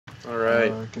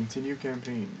Alright. Continue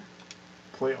campaign.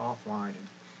 Play offline.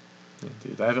 Yeah,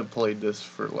 dude, I haven't played this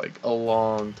for like a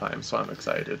long time, so I'm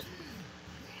excited.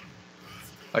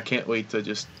 I can't wait to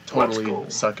just totally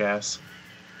suck ass.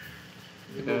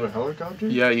 You move a helicopter?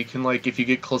 Yeah, you can, like, if you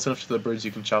get close enough to the birds,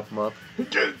 you can chop them up.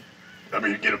 Get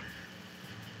him.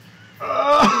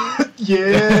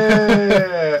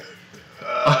 Yeah!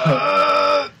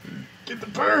 Get the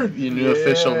bird! Your new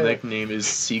official nickname is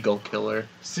Seagull Killer.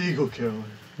 Seagull Killer.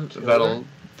 That'll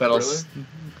Really?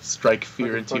 strike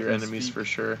fear Like into your enemies for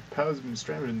sure. Powers have been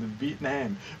stranded in the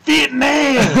Vietnam.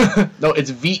 No, it's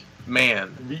Viet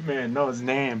Man. Vietman, no, it's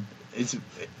Nam. It's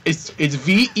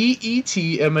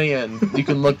VEETMAN. You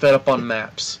can look that up on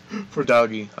maps. For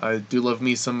doggy, I do love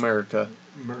me some America.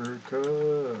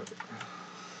 America.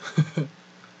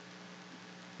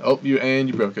 Oh,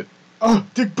 you broke it. Oh,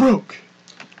 Dick broke.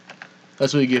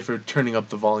 That's what you get for turning up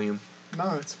the volume.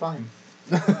 No, it's fine.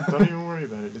 Don't even worry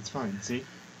about it. It's fine. See?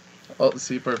 Oh,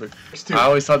 see, perfect. I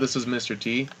always thought this was Mr.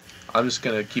 T. I'm just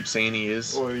gonna keep saying he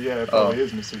is. Oh yeah, it probably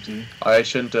is Mr. T. I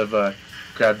shouldn't have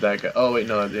grabbed that guy. Oh wait,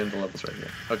 no, the end of the level's right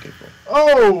here. Okay, cool.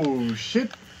 Oh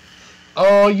shit!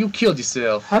 Oh, you killed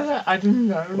yourself. How did I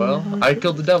didn't. Well, I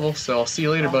killed the devil, so I'll see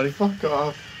you later, buddy. Fuck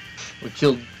off. We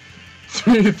killed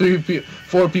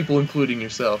four people, including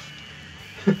yourself.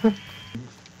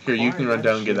 Here, you can run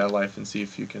down and get that life and see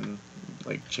if you can,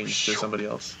 like, change to somebody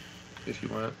else, if you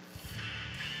want.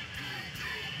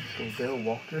 Dale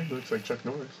Walker looks like Chuck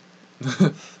Norris.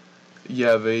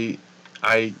 Yeah,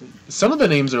 some of the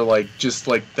names are like just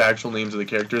like the actual names of the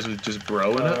characters with just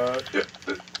bro in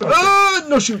it.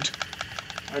 No shoot!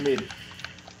 I made it.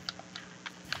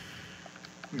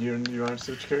 You want to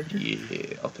switch character?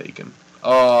 Yeah, I'll take him.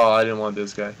 Oh, I didn't want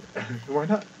this guy. Why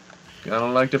not? I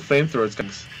don't like the flamethrowers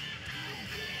guys.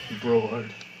 Bro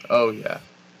hard. Oh yeah.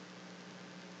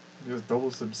 There's double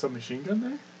submachine gun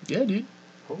there? Yeah, dude.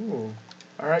 Oh.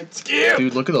 Alright, skip!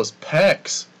 Dude, look at those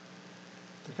pecs.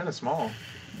 They're kind of small.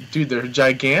 Dude, they're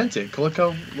gigantic. Look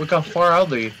how far out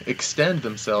they extend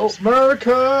themselves. Oh,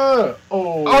 America!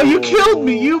 Oh, you killed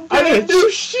me, you bitch! I didn't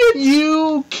do shit!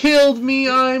 You killed me,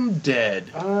 I'm dead.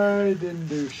 I didn't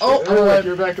do shit. Oh,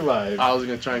 you're back alive. I was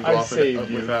gonna try and go off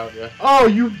without you. Oh,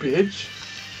 you bitch!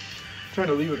 Trying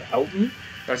to leave without me?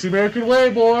 That's the American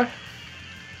way, boy.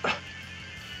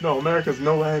 No, America's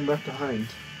no land left behind.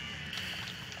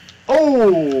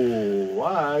 Oh,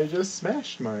 I just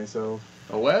smashed myself.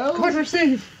 Oh well. Come on, for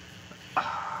save.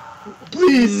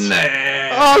 Please. Nah.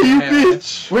 Oh, you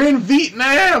bitch. We're in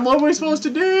Vietnam. What are we supposed to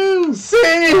do?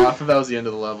 Save. Oh, I thought that was the end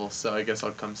of the level, so I guess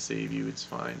I'll come save you. It's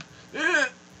fine.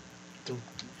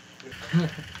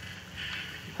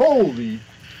 Holy.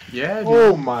 Yeah, dude.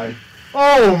 Oh my.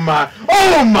 Oh my.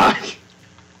 Oh my.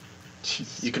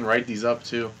 Jesus. You can write these up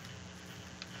too.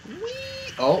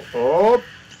 Whee! Oh. Oh.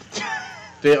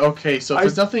 Okay, so if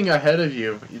there's nothing ahead of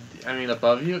you, I mean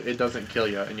above you, it doesn't kill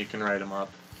you, and you can write them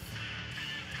up.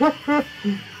 I'm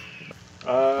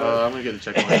gonna get the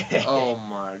checkpoint. Oh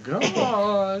my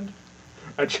god.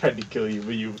 I tried to kill you,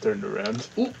 but you turned around.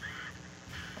 Ooh.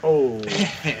 Oh.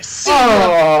 See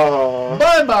ya.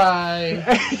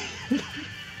 Bye-bye.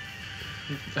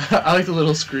 I like the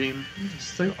little scream.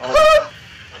 Just like, oh.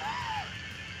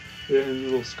 Yeah, a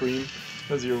little scream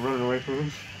as you're running away from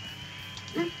him.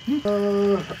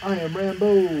 I am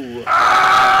Rambo.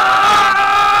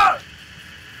 Ah!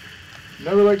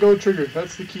 Never let go, trigger.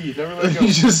 That's the key. Never let go.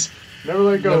 You just never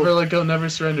let go. Never let go. Never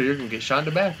surrender. You're gonna get shot in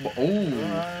the back. Oh.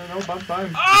 Nope, I'm fine.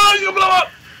 Oh, you gonna blow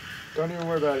up! Don't even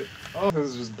worry about it. Oh, this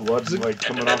is just blood like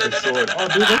coming off his sword. Oh,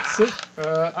 dude, that's sick.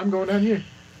 I'm going down here.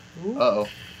 Ooh.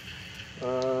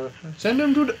 Send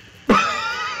him to the.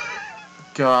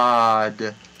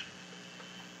 God.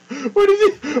 What is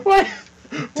it? Why?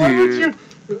 Why would you?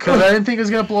 Because I didn't think it was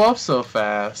gonna blow up so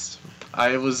fast.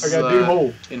 I gotta dig a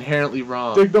hole. Inherently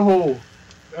wrong. Dig the hole.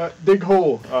 Dig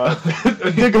hole.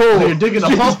 Dig hole. You're digging a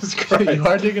hole. You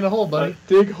are digging a hole, buddy.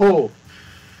 Dig hole.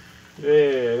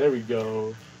 Yeah, there we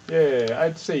go. Yeah,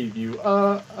 I'd save you.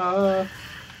 I thought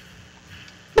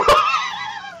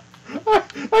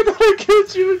I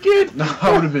killed you again. No,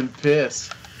 I would have been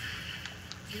pissed.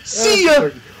 See ya!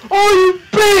 Oh, you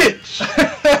bitch!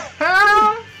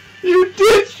 You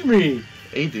ditched me!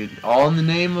 Hey, dude, all in the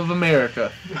name of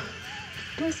America.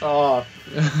 Piss off.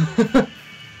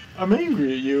 I'm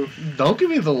angry at you. Don't give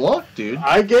me the look, dude.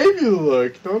 I gave you the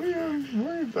look. Don't even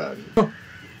worry about it.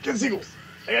 Get the seagulls.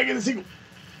 I gotta get the seagull.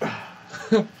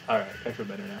 Alright, I feel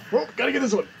better now. Oh, gotta get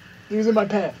this one. He was in my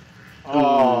path.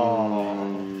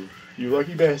 Oh, you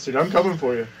lucky bastard. I'm coming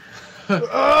for you.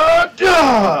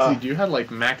 Dude, you had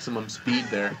like maximum speed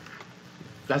there.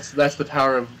 That's the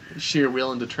power of sheer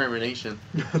will and determination.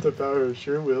 The power of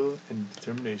sheer will and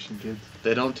determination, kids.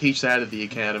 They don't teach that at the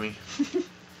academy.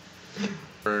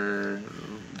 Or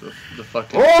the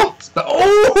fucking. Oh!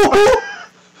 Oh!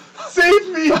 Save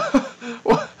me!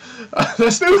 What?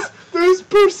 There's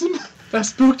person. That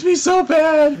spooked me so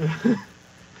bad.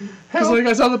 Cause like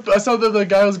I saw that the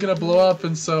guy was gonna blow up,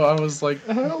 and so I was like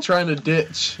trying to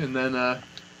ditch, and then I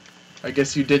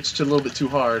guess you ditched a little bit too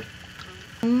hard.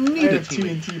 Need a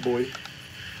TNT boy. You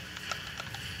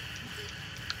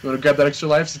wanna grab that extra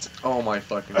life? Oh my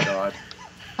fucking god!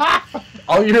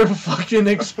 All your fucking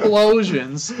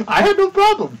explosions. I had no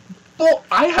problem. Well,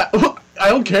 I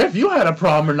don't care if you had a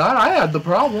problem or not. I had the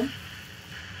problem.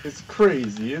 It's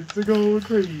crazy. It's going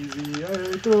crazy.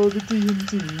 I throw the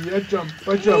TNT. I jump.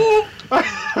 I jump.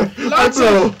 I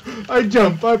blow. I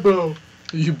jump. I blow.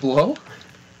 You blow?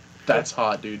 That's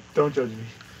hot, dude. Don't judge me.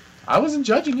 I wasn't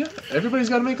judging you. Everybody's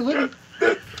got to make a living.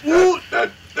 Dude,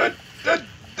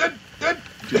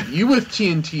 you with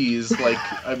TNT is like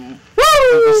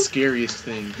the scariest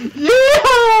thing.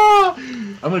 Yeah!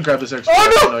 I'm gonna grab this extra.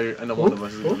 Oh, no! I know one of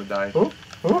us is gonna die.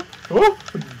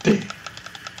 Damn.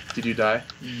 Did you die?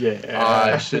 Yeah.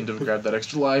 I shouldn't have grabbed that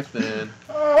extra life then.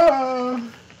 My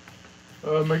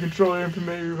controller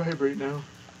implemented vibrate now.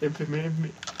 Implement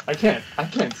me. I can't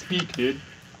speak, dude.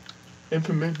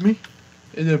 Implement me.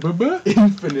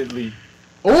 Infinitely.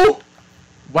 Oh!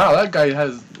 Wow, that guy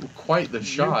has quite the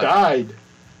shot. You died.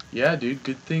 Yeah, dude.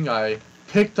 Good thing I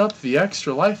picked up the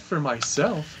extra life for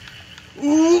myself.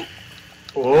 Ooh!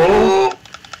 Oh!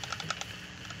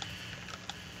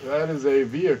 That is a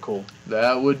vehicle.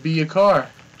 That would be a car.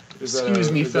 Excuse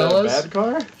me, fellas. Is that a bad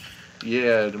car?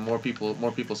 Yeah, the more people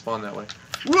spawn that way.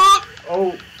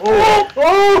 Oh!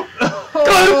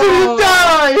 God, did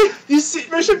die! You see,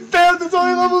 mission failed. It's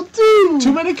only level 2.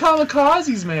 Too many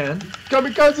kamikazes, man.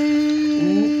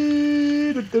 Kamikaze!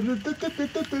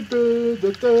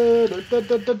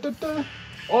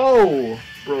 Oh,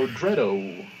 bro,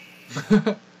 Dreddo.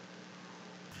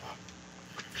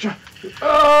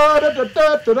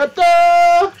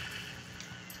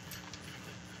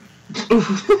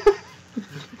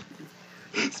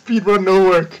 Speed run no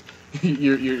work.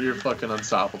 You're fucking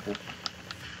unstoppable.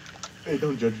 Hey,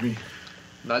 don't judge me.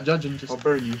 Not judging, just I'll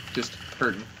burn you. Just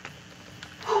hurting.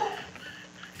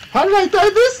 How did I die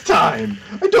this time?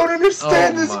 I don't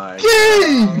understand this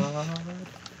game. God.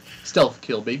 Stealth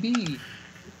kill, baby.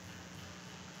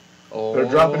 Oh, they're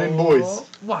dropping in boys.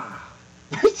 Wow.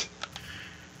 That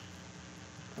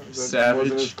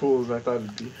Savage. wasn't as cool as I thought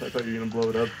it'd be. I thought you were gonna blow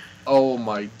it up. Oh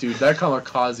my dude, that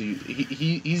kamikaze,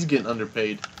 he's getting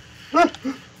underpaid.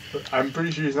 I'm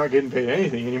pretty sure he's not getting paid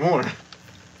anything anymore.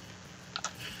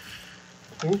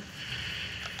 Oh.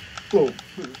 Whoa.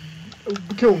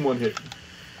 Kill him one hit.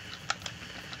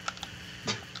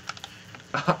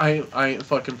 I ain't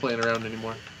fucking playing around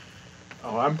anymore.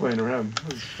 Oh, I'm playing around.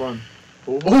 This is fun.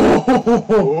 Oh. Oh.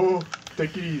 Oh.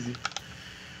 Take it easy.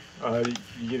 You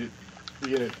get it. You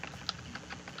get it.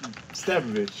 Stab a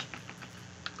bitch.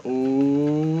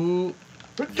 Ooh.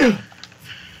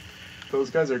 Those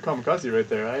guys are kamikaze right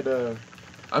there.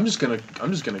 I'm just gonna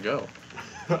go.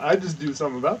 I'd just do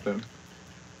something about them.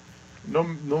 No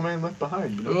man left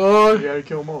behind, you know? Oh. You gotta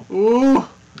kill them all. Ooh.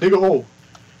 Dig a hole.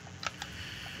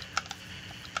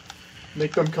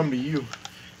 Make them come to you.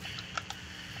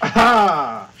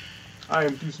 Aha! I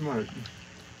am too smart.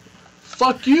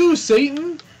 Fuck you,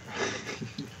 Satan.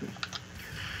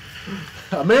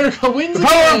 America wins The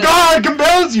power of God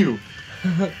compels you!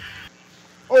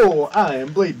 Oh, I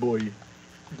am Blade Boy.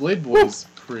 Blade Boy's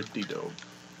pretty dope.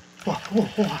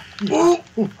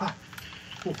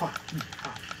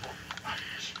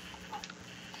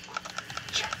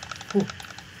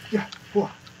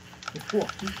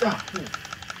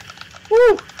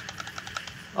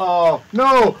 Oh,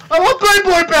 no! I want Blade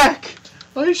Boy back!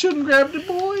 Oh, you shouldn't grab the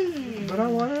boy. But I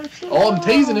want extra. Oh, I'm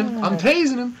tasing him. I'm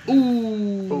tasing him.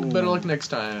 Ooh. Better luck next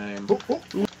time.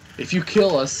 If you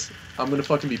kill us, I'm gonna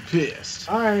fucking be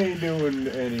pissed. I ain't doing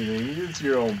anything. It's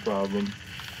your own problem.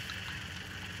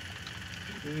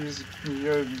 You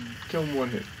gotta kill him one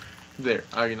hit. There.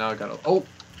 Now I got. Oh.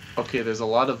 Okay. There's a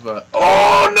lot of.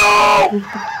 Oh no!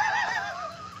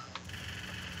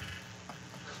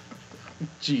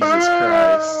 Jesus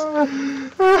Christ.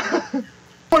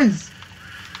 Boys!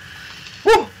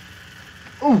 Woo!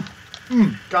 Ooh!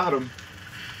 Got him.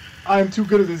 I'm too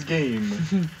good at this game.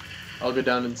 I'll go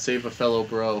down and save a fellow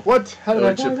bro. What? How did I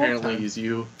Which die apparently that time? is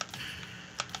you.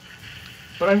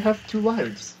 But I have 2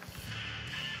 lives.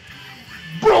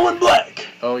 Bro in black!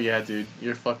 Oh yeah, dude.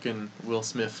 You're fucking Will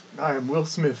Smith. I am Will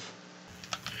Smith.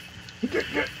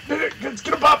 Let's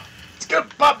get him up! Let's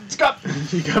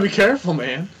You gotta be careful,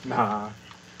 man. Nah.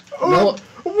 No.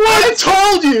 What? I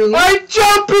told you! I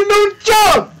jump and don't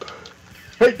jump!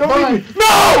 Hey, don't leave me.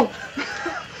 No!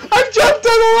 I jumped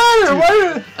on the ladder! Dude, Why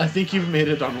did... I think you've made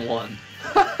it on one.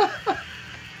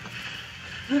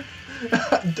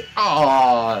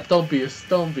 Aw, don't be a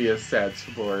sad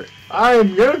sport. I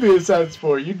am gonna be a sad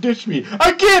sport. You ditched me.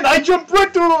 Again! I jumped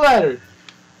right through the ladder!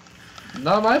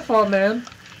 Not my fault, man.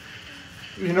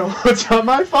 You know, it's not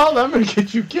my fault. I'm gonna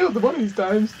get you killed one of these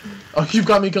times. Oh, you've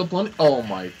got me killed plenty. Oh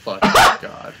my fucking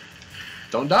god.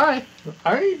 Don't die.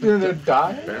 I ain't gonna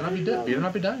die. Better not be dead. Better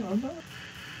not be dying. I'm not.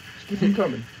 Just keep him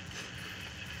coming.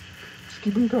 Just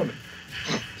keep him coming.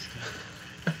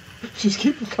 Just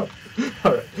keep him coming.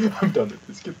 Alright, I'm done with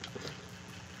this.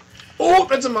 Oh,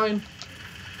 that's a mine.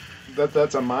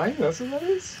 That's a mine? That's what that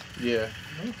is? Yeah.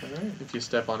 Oh, alright. If you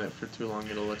step on it for too long,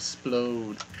 it'll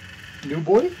explode. New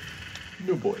boy?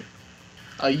 New boy.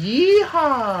 A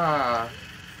yeehaw!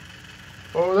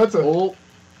 Oh, that's a... Oh.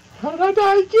 How did I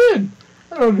die again?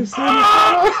 I don't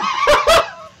understand.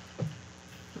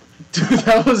 Dude,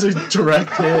 that was a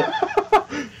direct hit.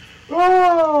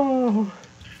 Oh!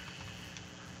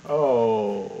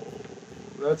 Oh...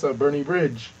 That's a burning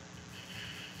bridge.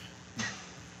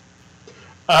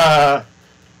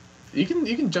 You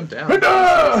can jump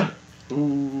down.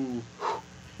 Ooh.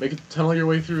 Make it tunnel your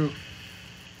way through.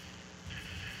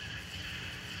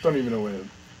 Don't even know where.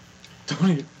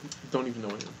 Don't even know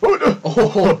where.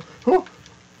 Oh no!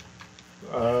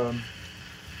 Oh.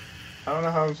 I don't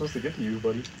know how I'm supposed to get to you,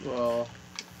 buddy. Well,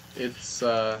 it's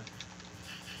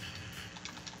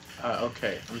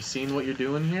okay. I'm seeing what you're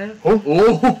doing here.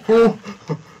 Oh.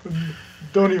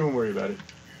 Don't even worry about it.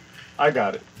 I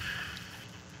got it.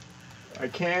 I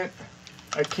can't.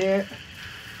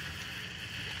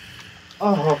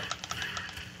 Oh.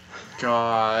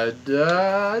 God.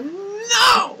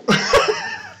 No!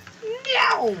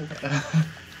 No!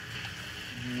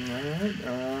 Alright,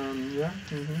 yeah,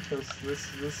 this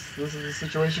is the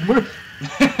situation where...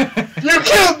 You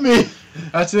killed me!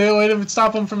 That's the way to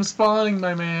stop him from spawning,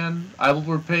 my man. I will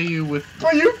repay you with...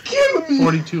 But you killed me!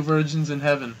 42 virgins in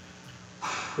heaven.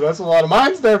 That's a lot of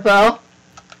mines there, pal.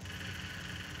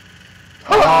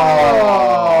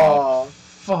 Oh!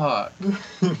 Fuck.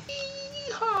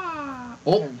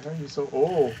 Oh! Man, how are you so...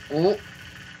 Oh.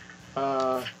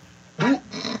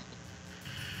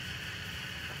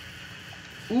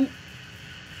 Ooh.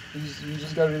 You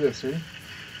just gotta do this, ready?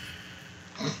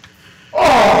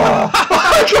 Oh!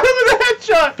 I got him with a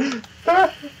headshot!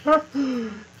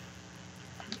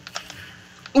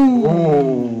 Ooh!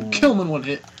 Oh. Kill him in one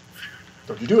hit.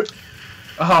 Don't you do it.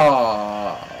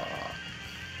 Ah!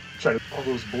 Try to... All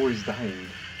those boys dying.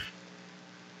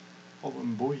 All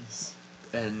them boys.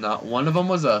 And not one of them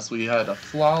was us. We had a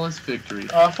flawless victory.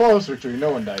 Flawless victory.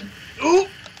 No one died. Ooh!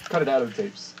 Cut it out of the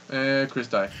tapes. Chris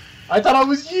died. I thought I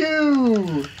was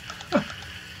you!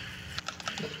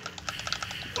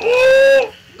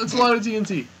 Oh! That's a lot of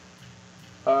TNT.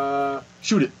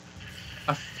 Shoot it.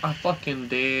 I fucking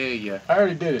dare ya. I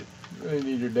already did it. I didn't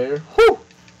need your dare. Whew!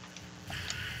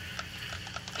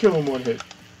 Kill him one hit.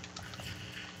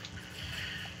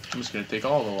 I'm just gonna take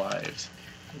all the lives.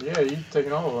 Yeah, you're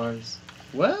taking all the lives.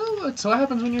 Well, that's what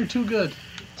happens when you're too good.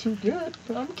 Too good.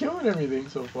 I'm killing everything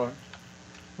so far.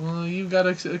 Well, you gotta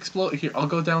explode. Here, I'll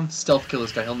go down, stealth kill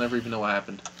this guy. He'll never even know what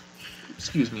happened.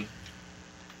 Excuse me.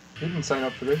 He didn't sign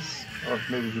up for this. Or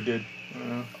maybe he did.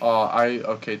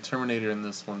 Okay, Terminator in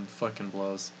this one fucking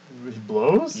blows. He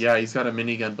blows? Yeah, he's got a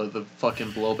minigun, but the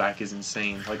fucking blowback is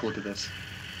insane. Like, look at this.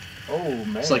 Oh,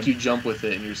 man. It's like you jump with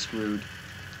it and you're screwed.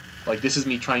 Like, this is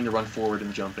me trying to run forward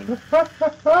and jumping.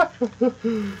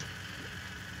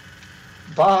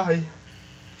 Bye.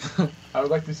 I would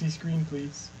like to see screen,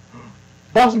 please.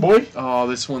 Boston boy! Oh,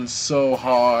 this one's so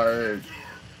hard.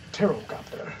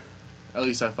 Pterocopter. At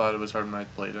least I thought it was hard when I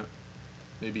played it.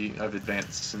 Maybe I've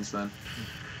advanced since then.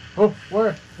 Oh,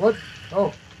 where? What?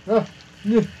 Oh, let's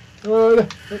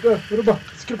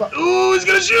get about. Ooh, he's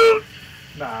gonna shoot!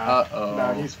 Nah. Uh-oh.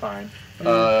 Nah, he's fine.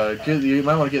 You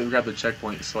might want to grab the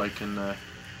checkpoint so I can,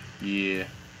 yeah.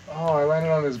 Oh, I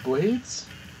landed on his blades?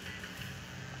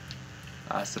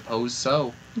 I suppose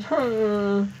so.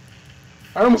 I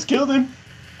almost killed him.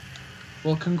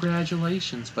 Well,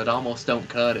 congratulations, but almost don't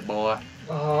cut it, boy.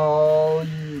 Oh,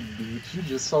 you bitch. You're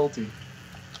just salty.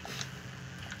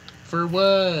 For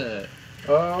what?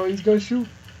 Oh, he's gonna shoot.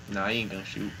 Nah, he ain't gonna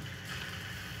shoot.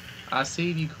 I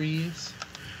saved you, Chris.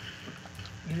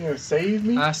 You gonna save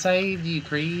me? I saved you,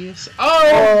 Chris.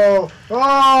 Oh!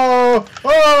 Oh!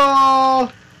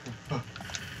 Oh! Oh!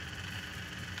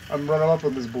 I'm I'm running up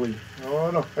on this boy.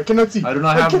 Oh no, I cannot see. I do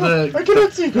not have I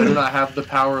cannot see. I do not have the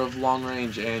power of long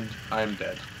range, and I am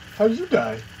dead. How did you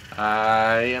die?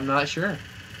 I am not sure.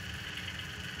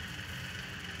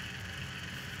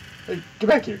 Hey, get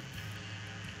back here.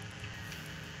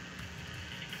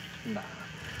 Nah.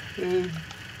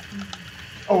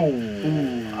 Oh,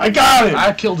 ooh. I got him!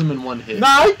 I killed him in one hit. Nah,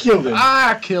 I killed him.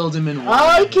 I killed him in one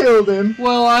I hit. killed him.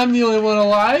 Well, I'm the only one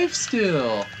alive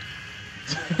still.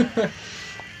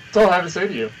 That's all I have to say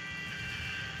to you.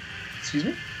 Excuse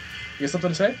me? You got something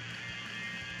to say?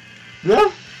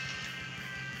 Yeah?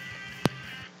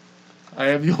 I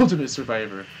am the ultimate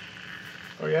survivor.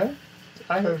 Oh yeah?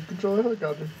 I have control of the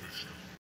helicopter.